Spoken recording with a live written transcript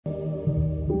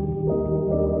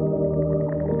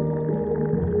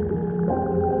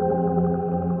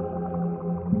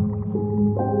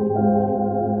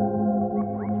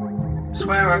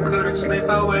couldn't sleep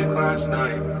awake last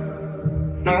night.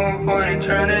 No point in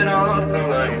turning off the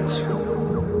lights.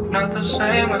 Not the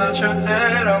same without your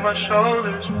head on my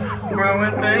shoulders.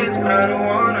 Growing pains, but I don't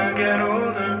wanna get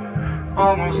older.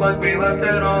 Almost like we left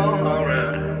it all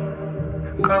already.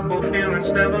 Couple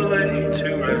feelings never laid to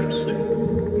rest.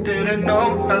 Didn't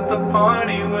know that the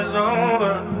party was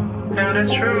over. And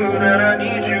it's true that I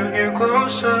need you here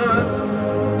closer.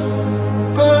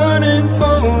 Burning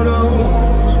photos,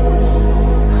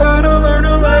 how to learn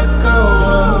to let go.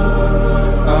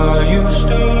 Are you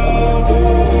still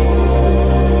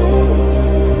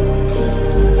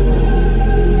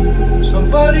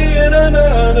somebody in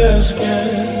another skin?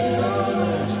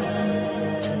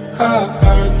 I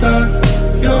heard that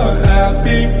you're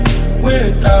happy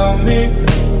without me,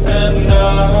 and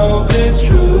now it's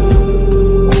true.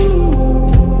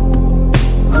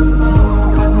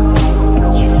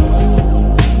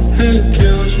 It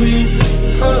kills me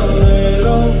a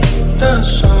little,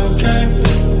 that's okay,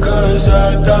 'cause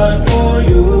I die for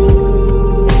you.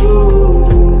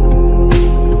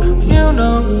 You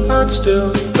know I'd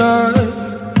still die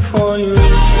for you.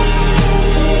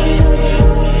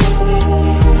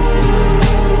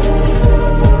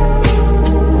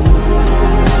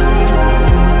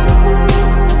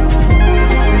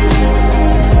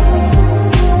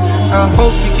 I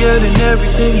hope you're getting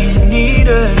everything you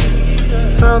needed.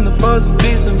 Found the puzzle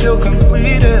piece and feel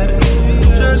completed.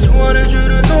 Just wanted you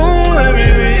to know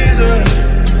every reason.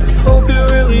 Hope you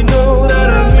really know that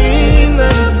I mean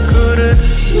that. You couldn't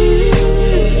see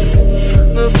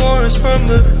the forest from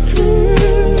the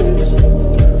trees.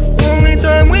 Only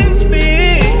time we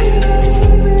speak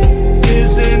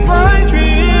is in my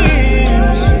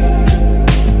dreams.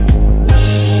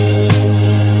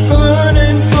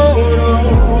 Burning photos,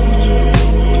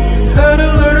 how to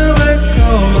learn to let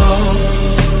go.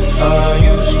 Are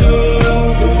you still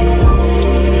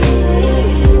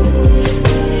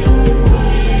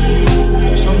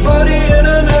somebody in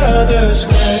another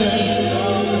skin?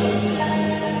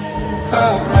 I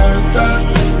heard that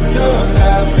you're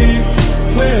happy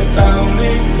without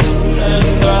me, and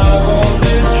now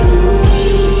it's true.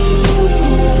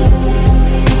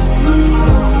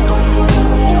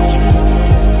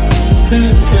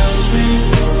 It kills me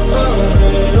a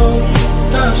little,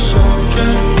 that's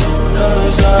okay,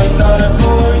 'cause I die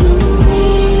for you.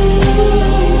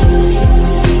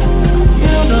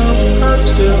 You know I'd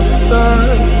still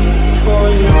die for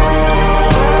you.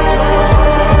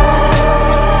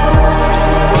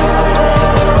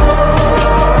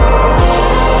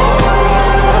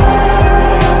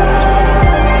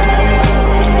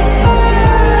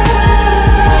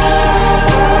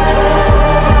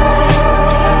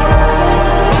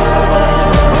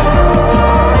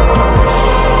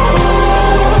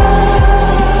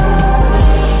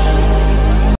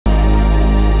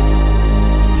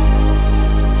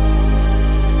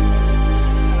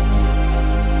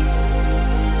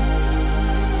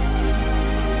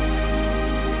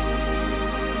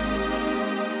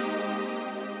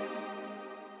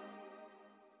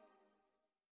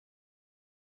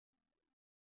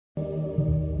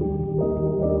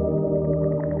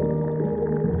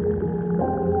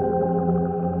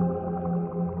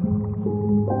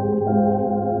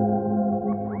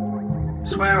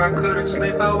 Swear I couldn't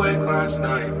sleep awake last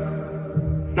night.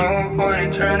 No point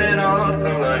in turning off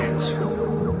the lights.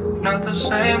 Not the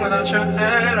same without your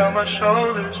head on my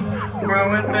shoulders.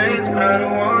 Growing pains, but I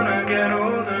don't wanna get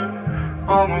older.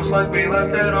 Almost like we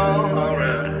left it all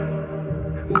already.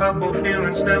 Couple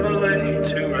feelings never laid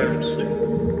to rest.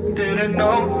 Didn't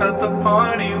know that the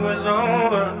party was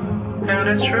over. And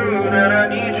it's true that I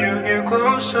need you here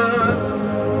closer.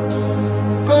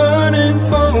 Burning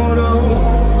photos,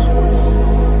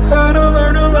 how to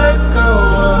learn to let go.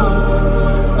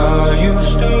 Are you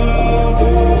still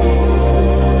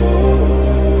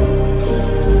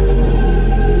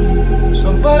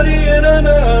somebody in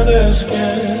another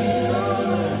skin?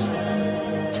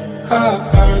 I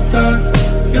heard that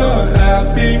you're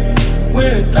happy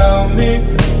without me,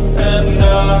 and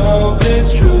now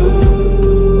it's true.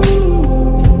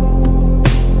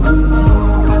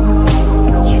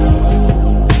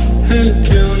 It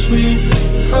kills me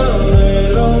a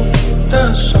little,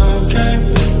 that's okay,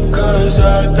 'cause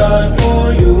I die for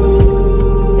you.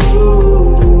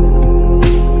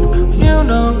 You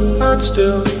know I'd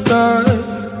still die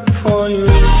for you.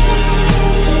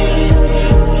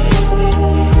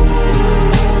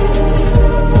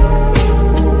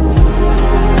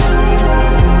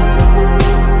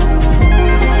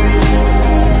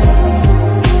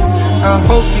 I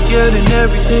hope you're getting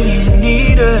everything you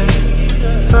needed.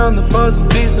 Found the puzzle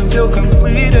piece and feel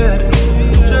completed.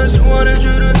 Just wanted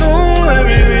you to know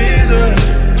every reason.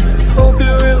 Hope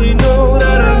you really know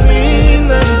that I mean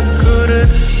that. I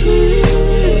couldn't see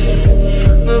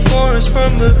the forest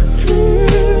from the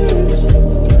trees.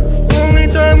 Only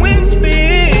time we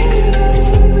speak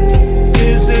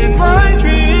is in my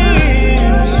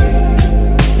dreams.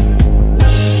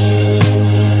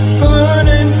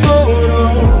 Burning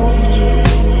photos,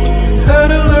 had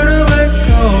to learn to let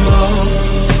go of.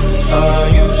 I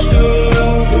used to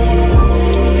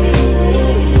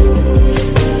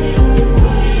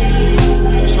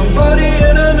somebody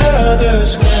in another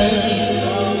skin.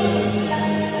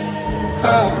 I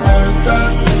heard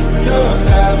that you're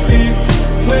happy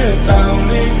without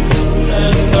me,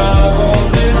 and I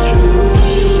hope it's true.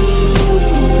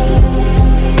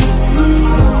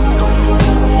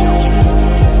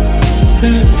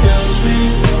 It kills me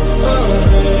a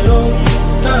little,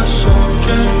 that's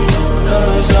okay,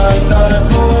 'cause I died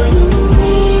for you.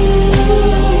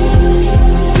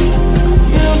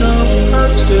 You know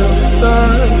I'd still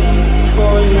die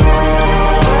for you.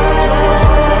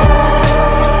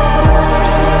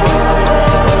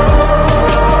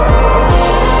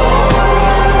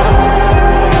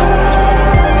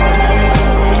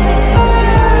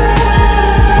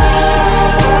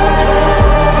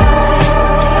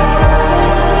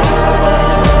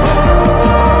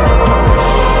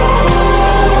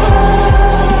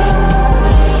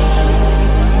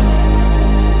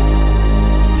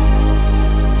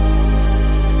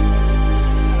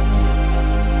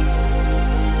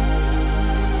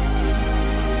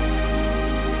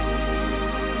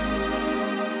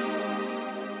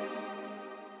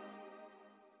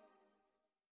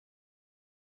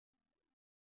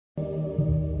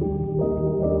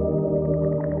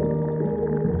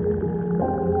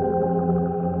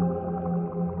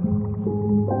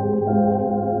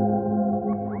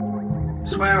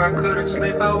 Swear I couldn't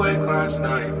sleep awake last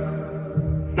night.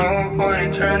 No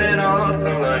point turning off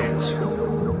the lights.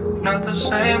 Not the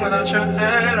same without your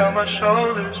head on my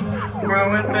shoulders.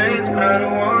 Growing pains, but I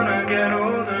don't wanna get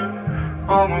older.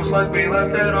 Almost like we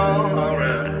left it all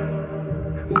already.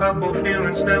 Couple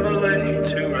feelings never laid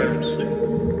to rest.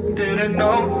 Didn't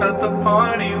know that the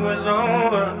party was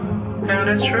over. And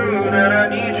it's true that I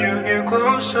need you here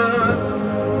closer.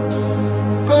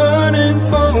 Burning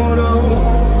photos,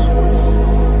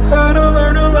 how to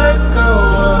learn to let go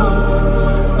of.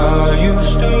 I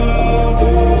used to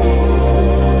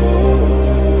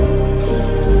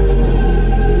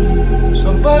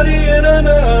somebody in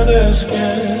another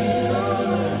skin.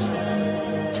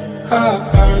 I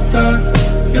heard that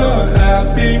you're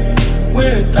happy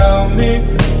without me,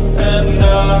 and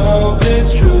I hope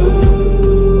it's true.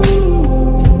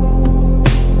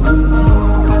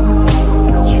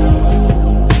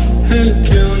 It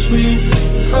kills me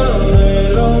a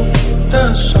little,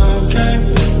 that's okay,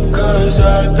 'cause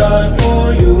I died for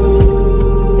you.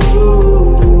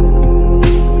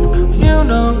 You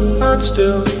know I'd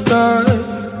still die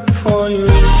for you.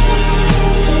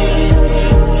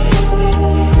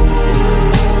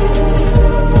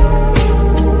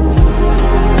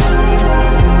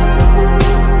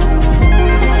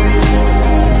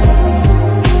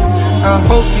 I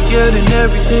hope you're getting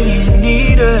everything you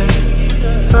needed.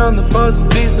 Found the puzzle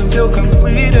piece and feel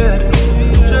completed.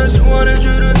 Just wanted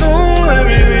you to know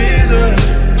every reason.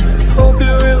 Hope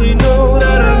you really know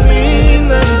that I mean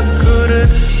that. I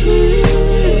couldn't see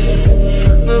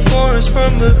the forest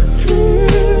from the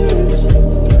trees.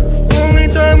 Only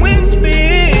time we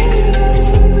speak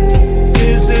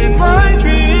is in my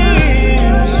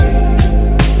dreams.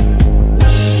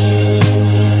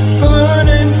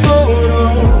 Burning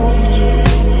photos,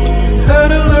 had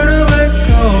to learn to let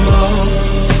go of.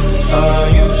 I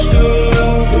used to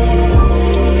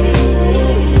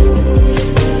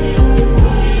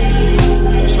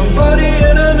somebody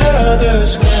in another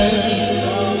skin.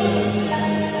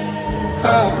 I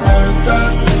heard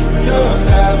that you're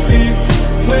happy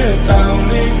without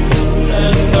me,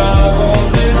 and I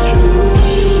hope it's true.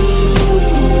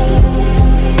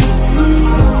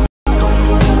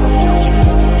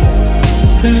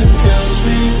 It kills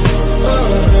me a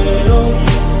little,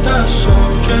 that's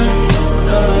okay,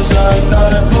 'cause I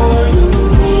died for you.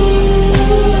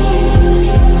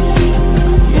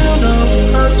 You know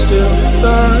I'd still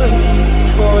die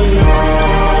for you.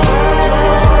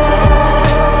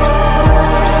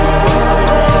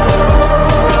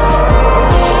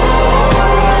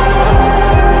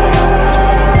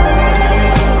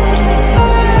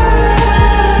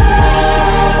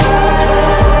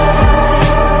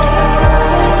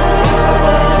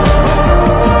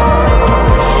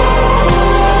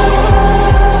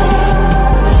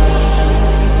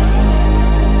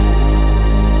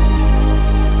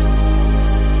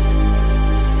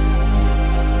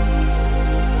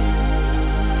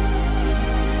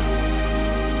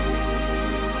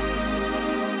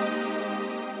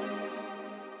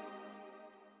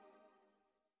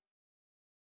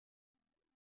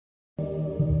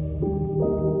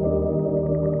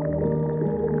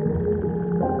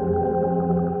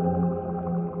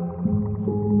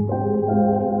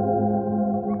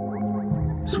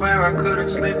 I couldn't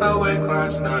sleep awake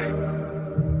last night.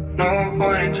 No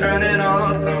point turning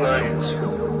off the lights.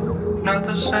 Not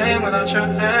the same without your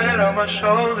head on my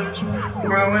shoulders.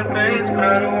 Growing pains, but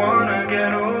I don't wanna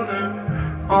get older.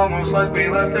 Almost like we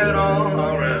left it all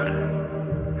already.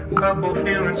 Couple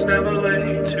feelings never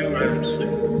laid to rest.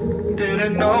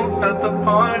 Didn't know that the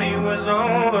party was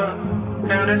over.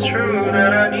 And it's true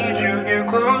that I need you here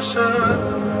closer.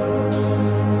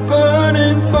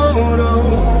 Burning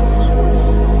photos,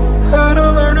 how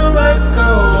to learn to let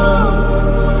go of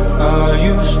I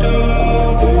used to.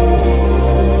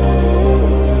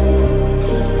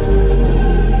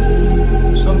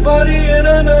 Somebody in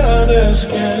another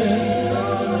skin.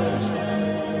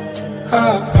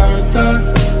 I've heard that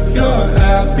you're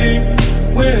happy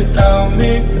without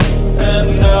me, and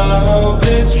now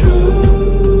it's true.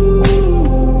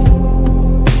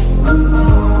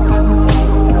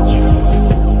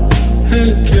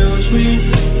 It kills me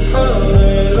a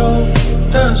little,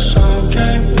 that's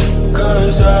okay,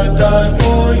 'cause I die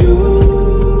for you.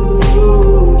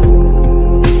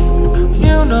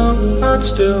 You know I'd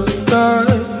still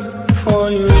die for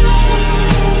you.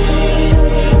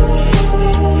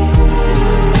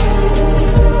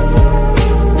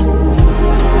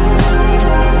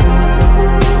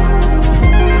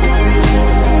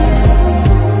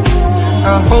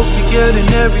 I hope you're getting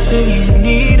everything you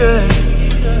needed.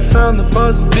 Found the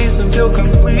puzzle piece and feel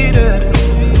completed.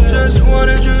 Just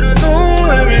wanted you to know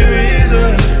every reason.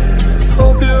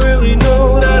 Hope you really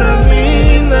know that I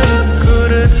mean that. I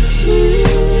couldn't see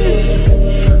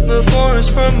the forest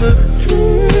from the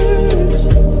trees.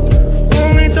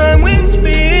 Only time we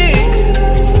speak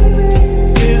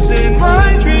is in my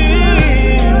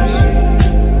dreams.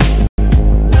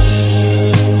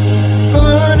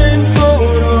 Burning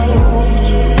photos,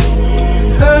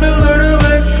 how to learn to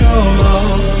let go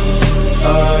of I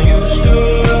used to.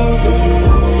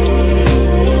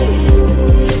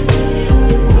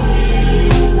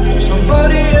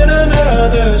 Somebody in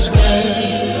another skin.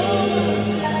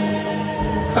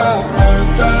 I heard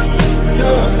that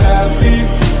you're happy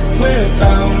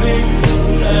without me,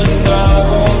 and now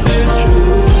it's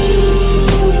true.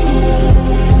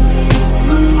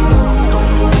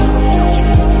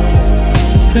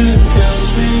 It kills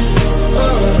me a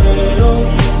little,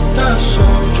 that's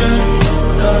okay,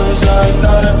 'cause I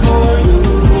die for you.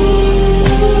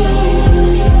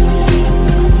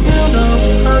 You know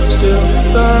I'd still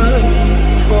die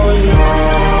for you.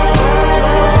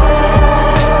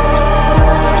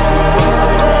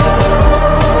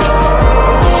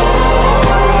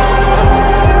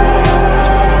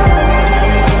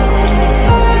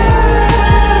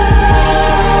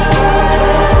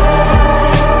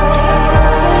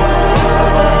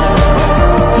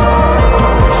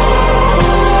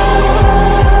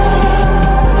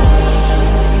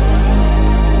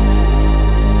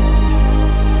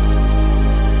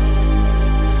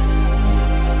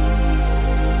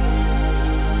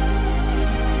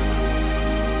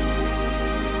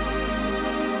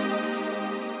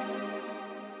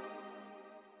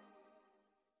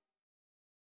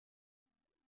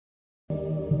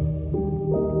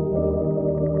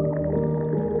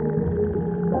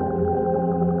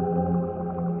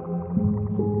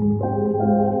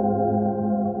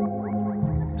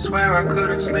 Swear I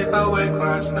couldn't sleep awake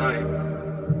last night.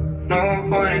 No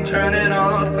point turning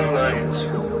off the lights.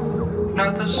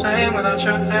 Not the same without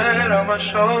your head on my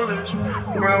shoulders.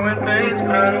 Growing pains,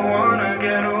 but I don't wanna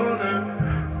get older.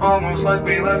 Almost like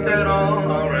we left it all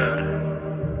already.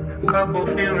 Couple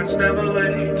feelings never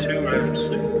laid to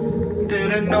rest.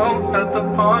 Didn't know that the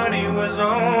party was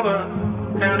over.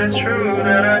 And it's true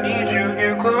that I need you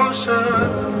here closer.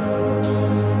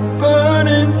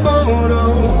 Burning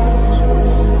photos,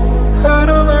 how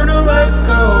to learn to let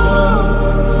go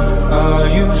of I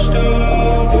used to.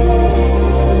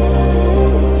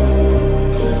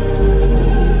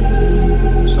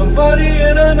 Somebody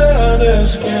in another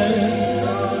skin.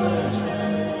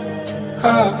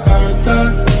 I've heard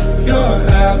that you're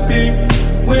happy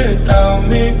without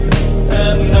me,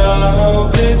 and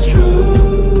now it's true.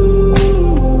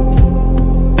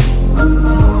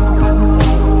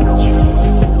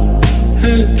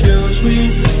 It kills me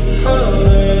a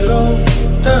little,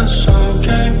 that's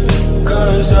okay,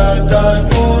 'cause I die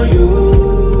for you.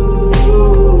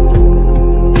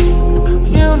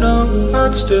 You know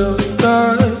I'd still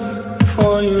die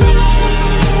for you.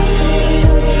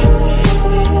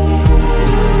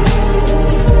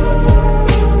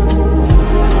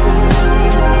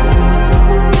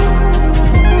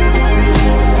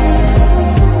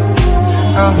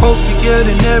 I hope you're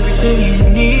getting everything you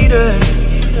needed.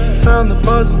 Found the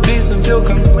puzzle piece and feel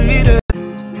completed.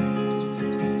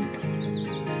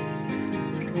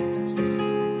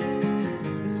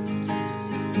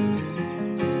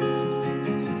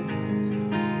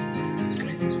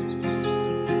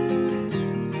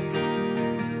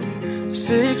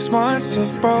 6 months of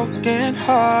broken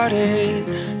hearted,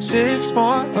 6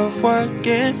 more of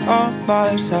working on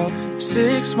myself.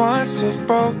 6 months of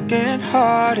broken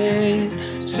hearted,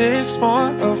 6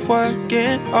 more of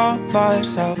working on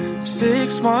myself.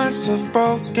 6 months of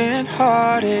broken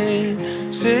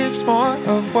hearted, 6 more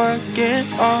of working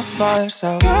on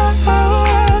myself.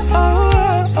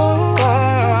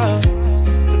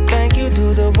 So thank you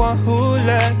to the one who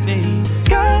let me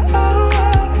go.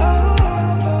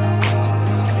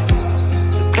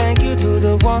 So thank you to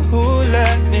the one who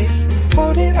let me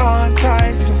holding on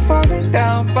tight, still falling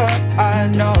down, but I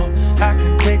know I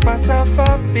can pick myself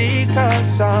up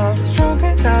because I'm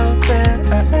stronger now than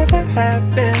I ever have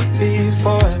been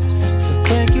before. So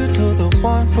thank you to the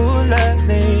one who let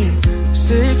me.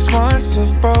 6 months of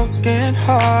broken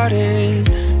hearted,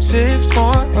 6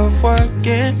 more of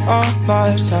working on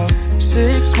myself.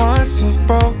 6 months of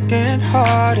broken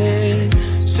hearted,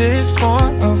 6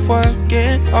 more of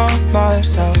working on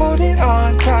myself. Holding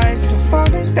on tight, still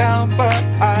falling down, but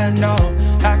I know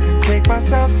I can pick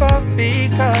myself up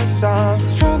because I'm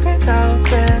stronger now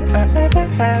than I ever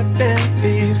have been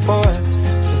before.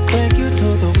 So thank you to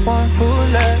the one who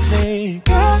let me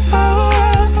go.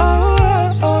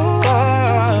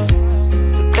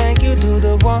 So thank you to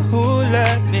the one who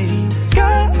let me go.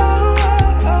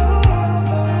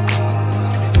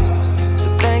 So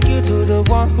thank you to the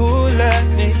one who let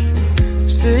me.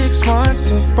 6 months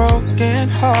of broken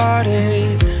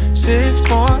hearted, 6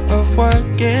 more of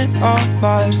working on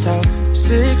myself.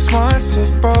 6 months of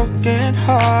broken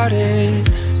hearted,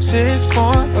 6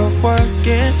 more of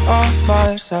working on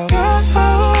myself.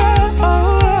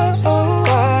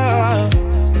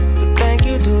 So thank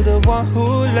you to the one who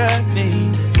let me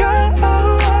go.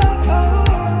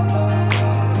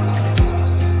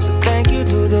 So thank you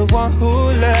to the one who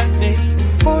let me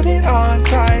holding on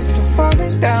tight, still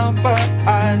falling down, but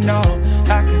I know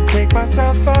I can pick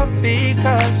myself up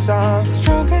because I'm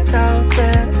stronger now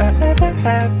than I ever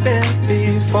have been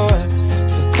before.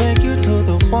 So thank you to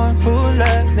the one who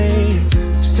let me.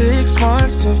 6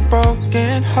 months of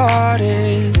broken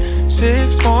hearted,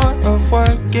 6 more of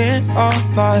working on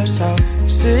myself.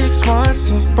 6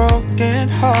 months of broken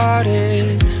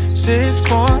hearted, 6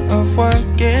 more of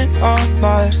working on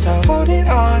myself. Holding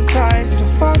on tight,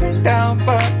 still falling down,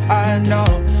 but I know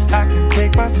I can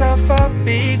pick myself up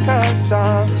because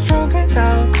I'm stronger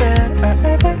now than I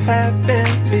ever have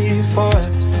been before.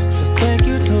 So thank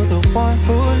you to the one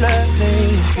who let me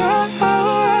go.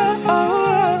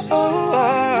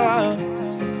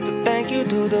 So thank you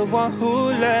to the one who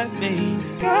let me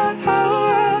go.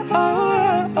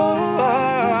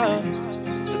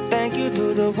 So thank you to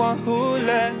the one who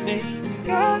let me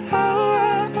go.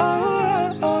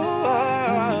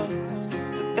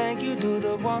 So thank you to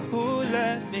the one who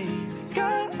let me go.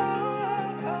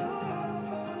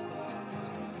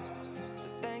 So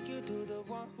thank you to the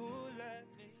one who let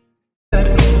me.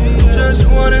 Just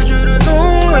wanted you to know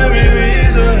every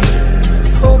reason.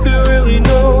 Hope you really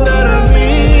know that I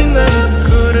mean that you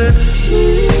couldn't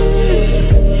see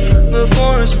the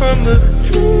forest from the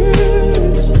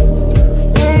trees.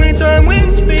 Only time we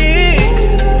speak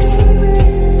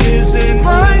is in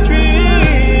my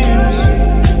dreams.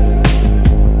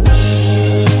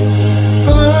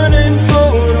 Burning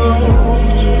photos,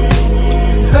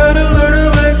 had to learn to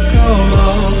let go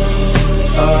of.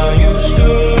 I used to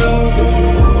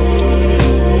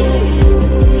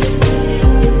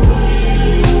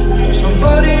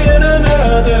somebody in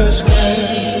another sky.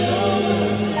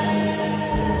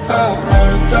 I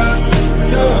heard that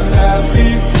you're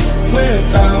happy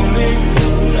without me,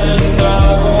 and I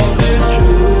hope it's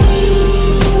true.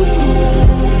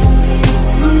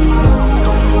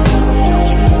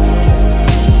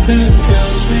 It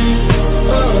kills me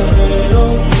a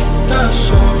little, that's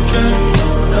okay,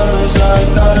 'cause I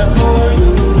died for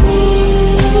you.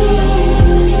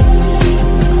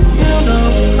 You know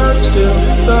I'd still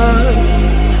die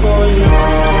for you.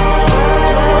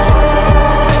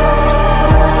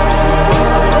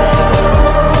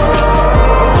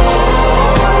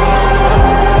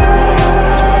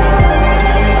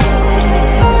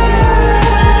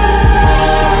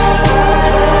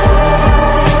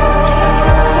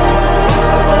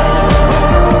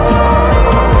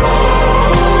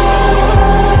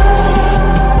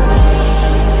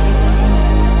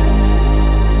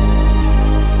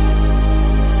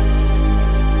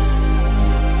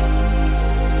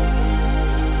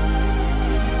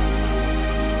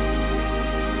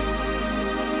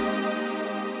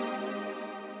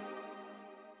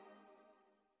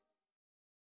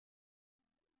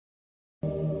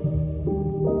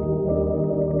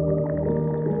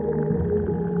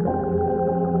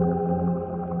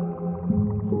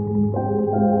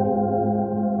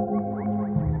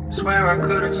 Swear I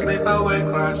couldn't sleep awake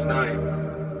last night.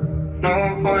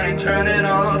 No point in turning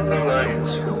off the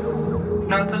lights.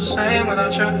 Not the same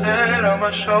without your head on my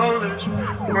shoulders.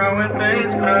 Growing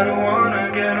pains, but I don't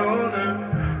wanna get older.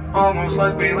 Almost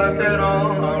like we left it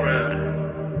all already.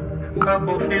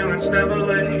 Couple feelings never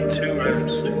laid to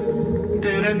rest.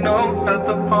 Didn't know that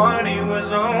the party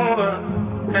was over.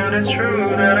 And it's true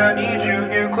that I need you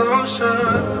here closer.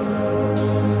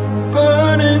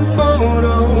 Burning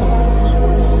photos,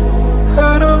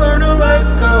 had to learn to let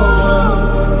go.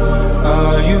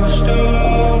 I used to.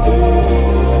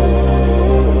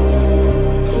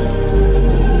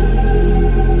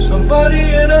 Somebody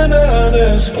in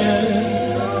another skin.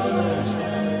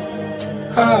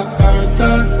 I heard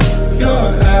that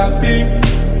you're happy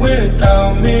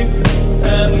without me,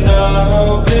 and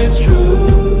now it's true.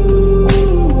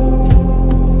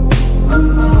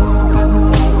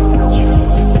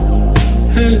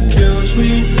 It kills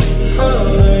me a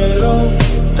little,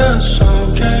 that's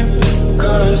okay,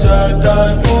 'cause I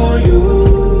die for you.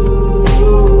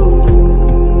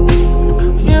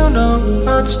 You know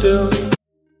I'd still.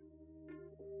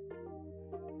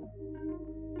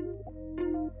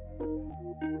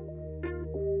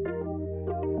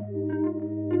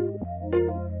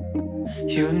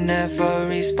 You never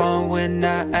respond when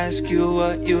I ask you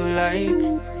what you like.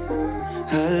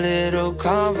 A little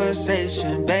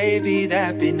conversation, baby,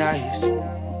 that'd be nice.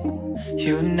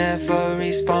 You never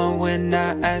respond when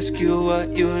I ask you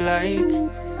what you like.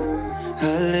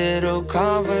 A little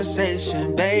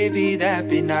conversation, baby, that'd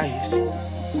be nice.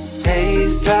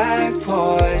 Tastes like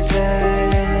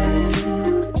poison,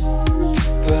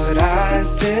 but I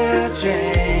still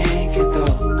drink it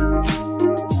though.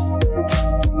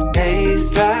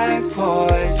 Tastes like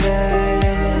poison,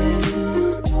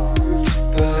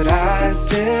 but I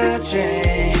still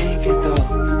drink it though.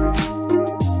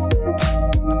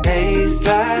 Tastes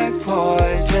like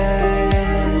poison,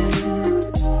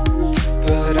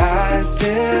 but I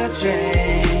still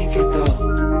drink it though.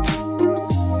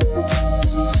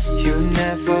 You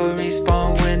never respond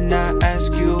when I ask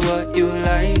you what you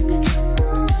like.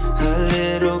 A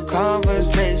little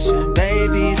conversation,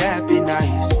 baby, that'd be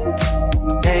nice.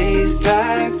 Tastes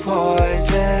like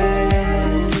poison,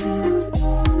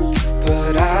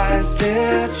 but I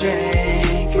still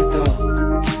drink it though.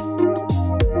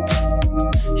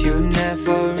 You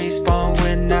never respond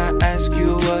when I ask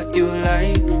you what you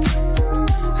like.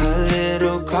 A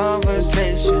little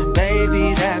conversation,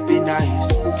 baby, that'd be nice.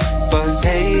 But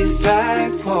tastes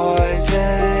like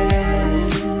poison,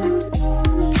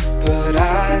 but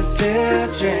I still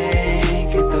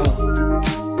drink it though.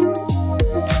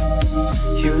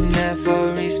 You never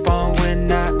respond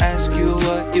when I ask you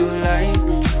what you like.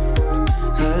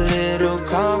 A little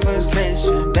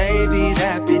conversation, baby,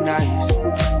 that'd be nice.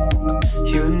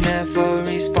 You never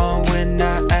respond when I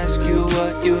ask you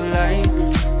what you like.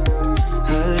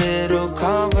 A little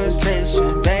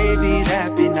conversation, baby,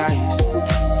 that'd be nice.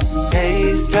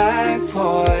 Tastes like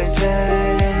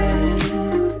poison,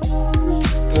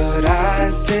 but I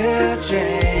still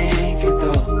drink it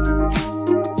though.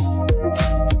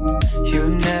 You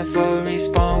never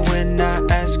respond when I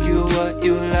ask you what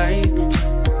you like.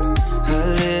 A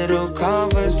little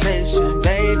conversation,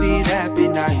 baby, that'd be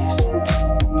nice.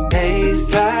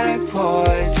 Tastes like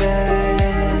poison,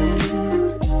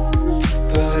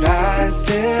 but I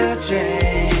still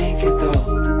drink it though.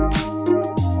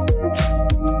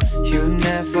 You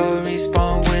never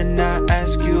respond when I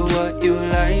ask you what you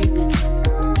like.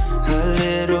 A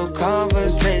little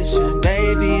conversation,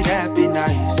 baby, that'd be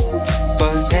nice.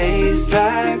 But tastes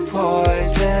like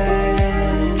poison,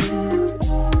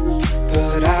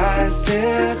 but I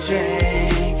still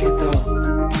drink it though.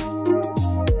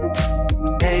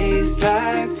 Tastes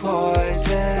like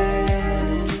poison,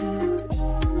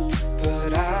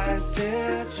 but I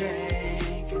still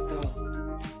drink it though.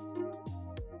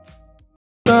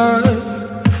 Die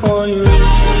for you.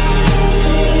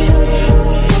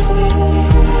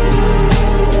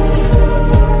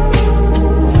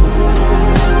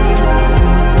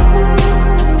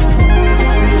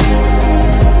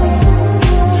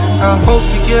 I hope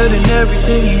you're getting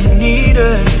everything you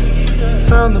needed.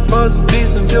 Found the puzzle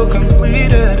piece and feel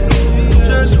completed.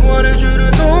 Just wanted you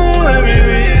to know every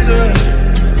reason.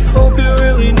 Hope you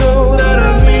really know that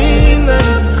I mean that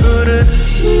I couldn't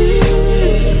see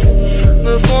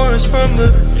the forest from the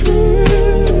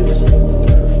trees.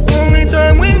 Only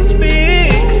time we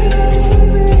speak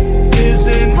is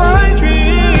in my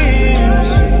dreams.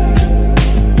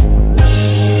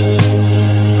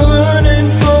 Burning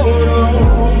photos,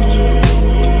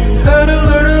 had to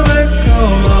learn to let go.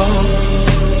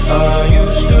 I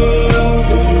used to.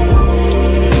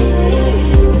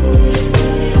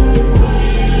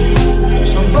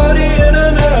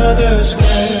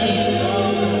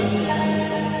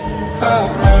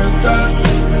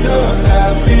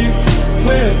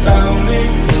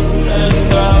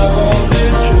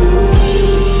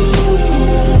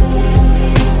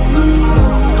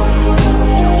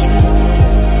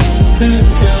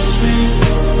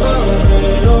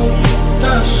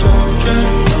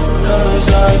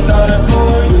 I die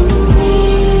for you.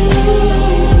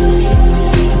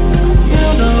 You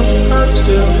know I'd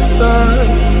still die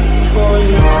for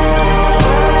you.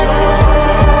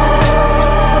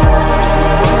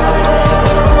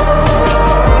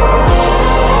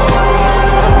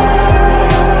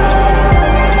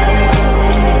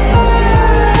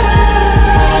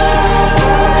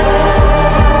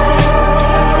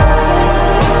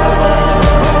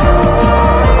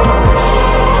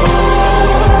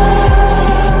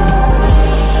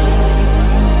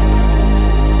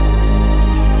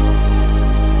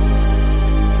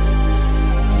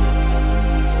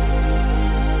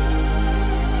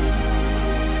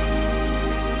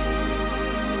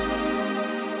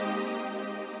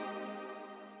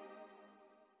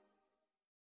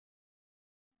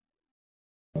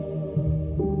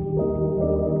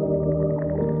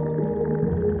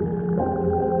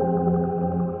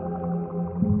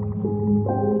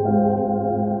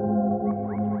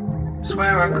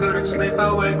 Swear I couldn't sleep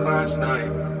awake last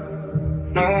night.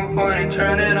 No point in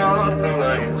turning off the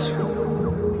lights.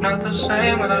 Not the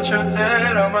same without your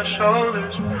head on my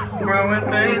shoulders. Growing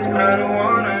pains, but I don't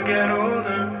wanna get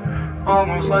older.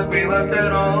 Almost like we left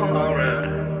it all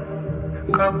already.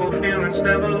 Couple feelings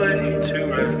never laid to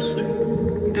rest.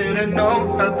 Didn't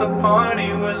know that the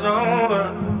party was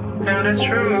over. And it's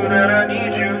true that I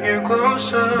need you here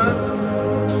closer.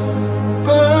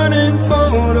 Burning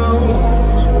photos,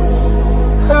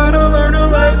 how to learn to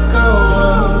let go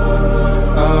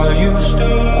of I used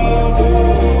to.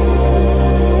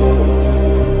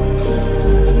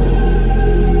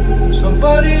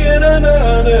 Somebody in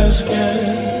another skin.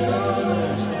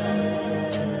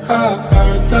 I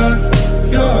heard that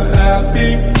you're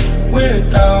happy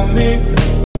without me.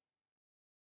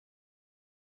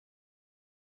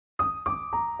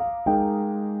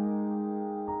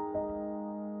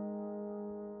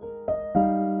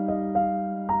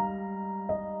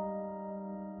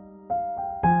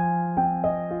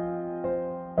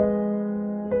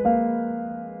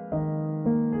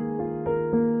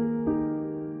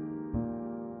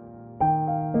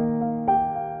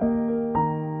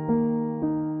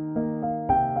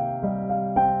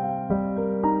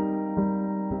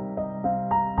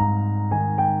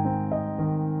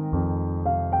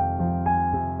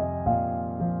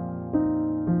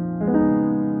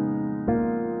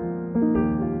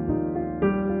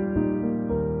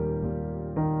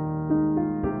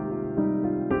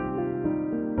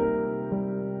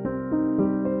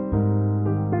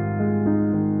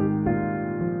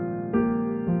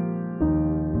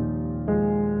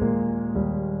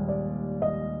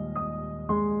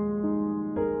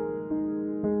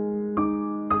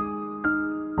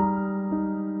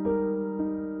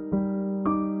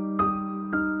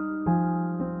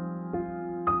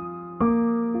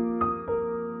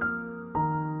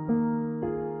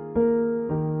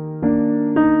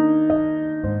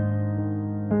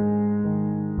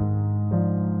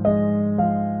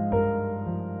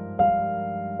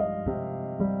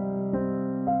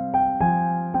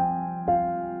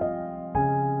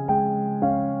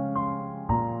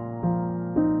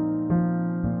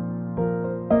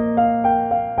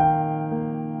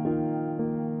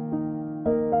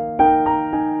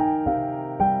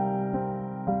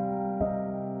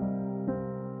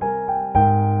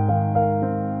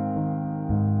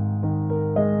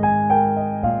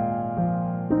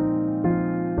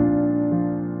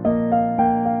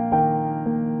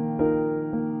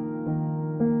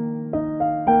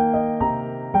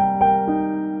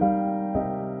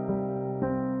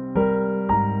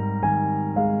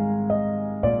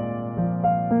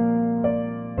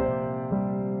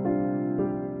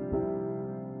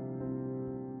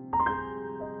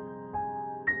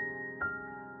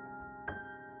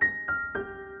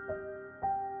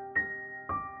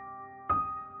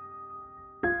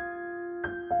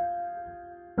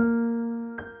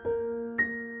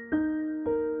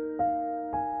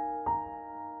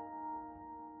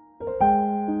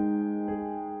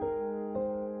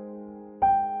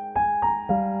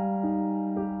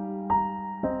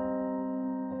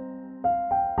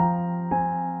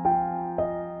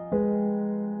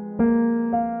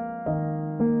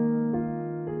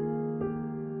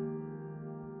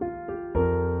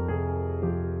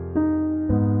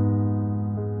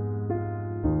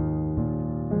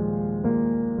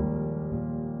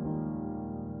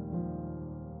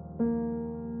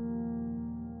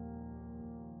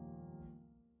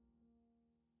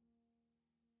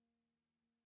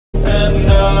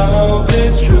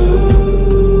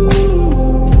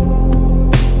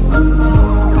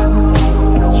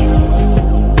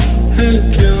 It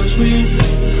kills me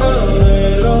a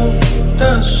little,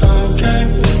 that's okay,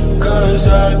 'cause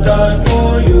 'cause I'd die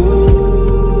for you.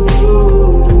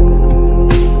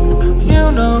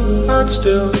 You know I'd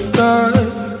still die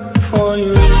for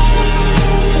you.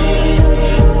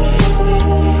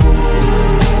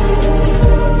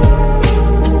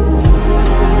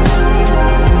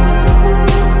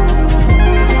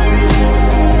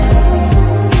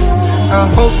 I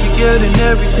hope you're getting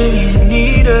everything you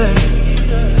needed.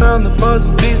 Found the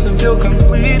puzzle piece and feel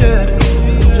completed.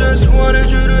 Just wanted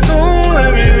you to know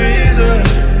every reason.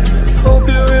 Hope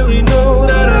you really know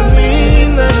that I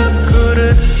mean that. I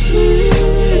couldn't see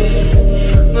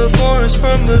the forest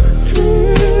from the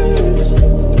trees.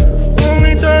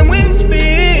 Only time we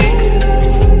speak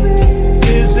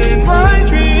is in my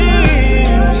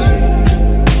dreams.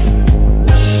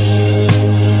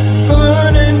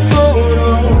 Burning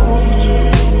photos,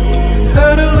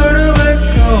 had to learn to let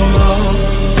go of.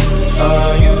 I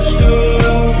used to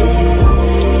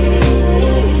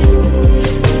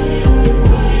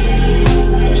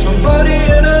somebody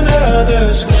in another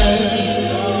skin.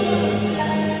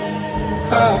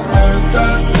 I heard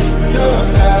that you're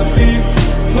happy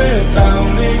without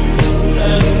me.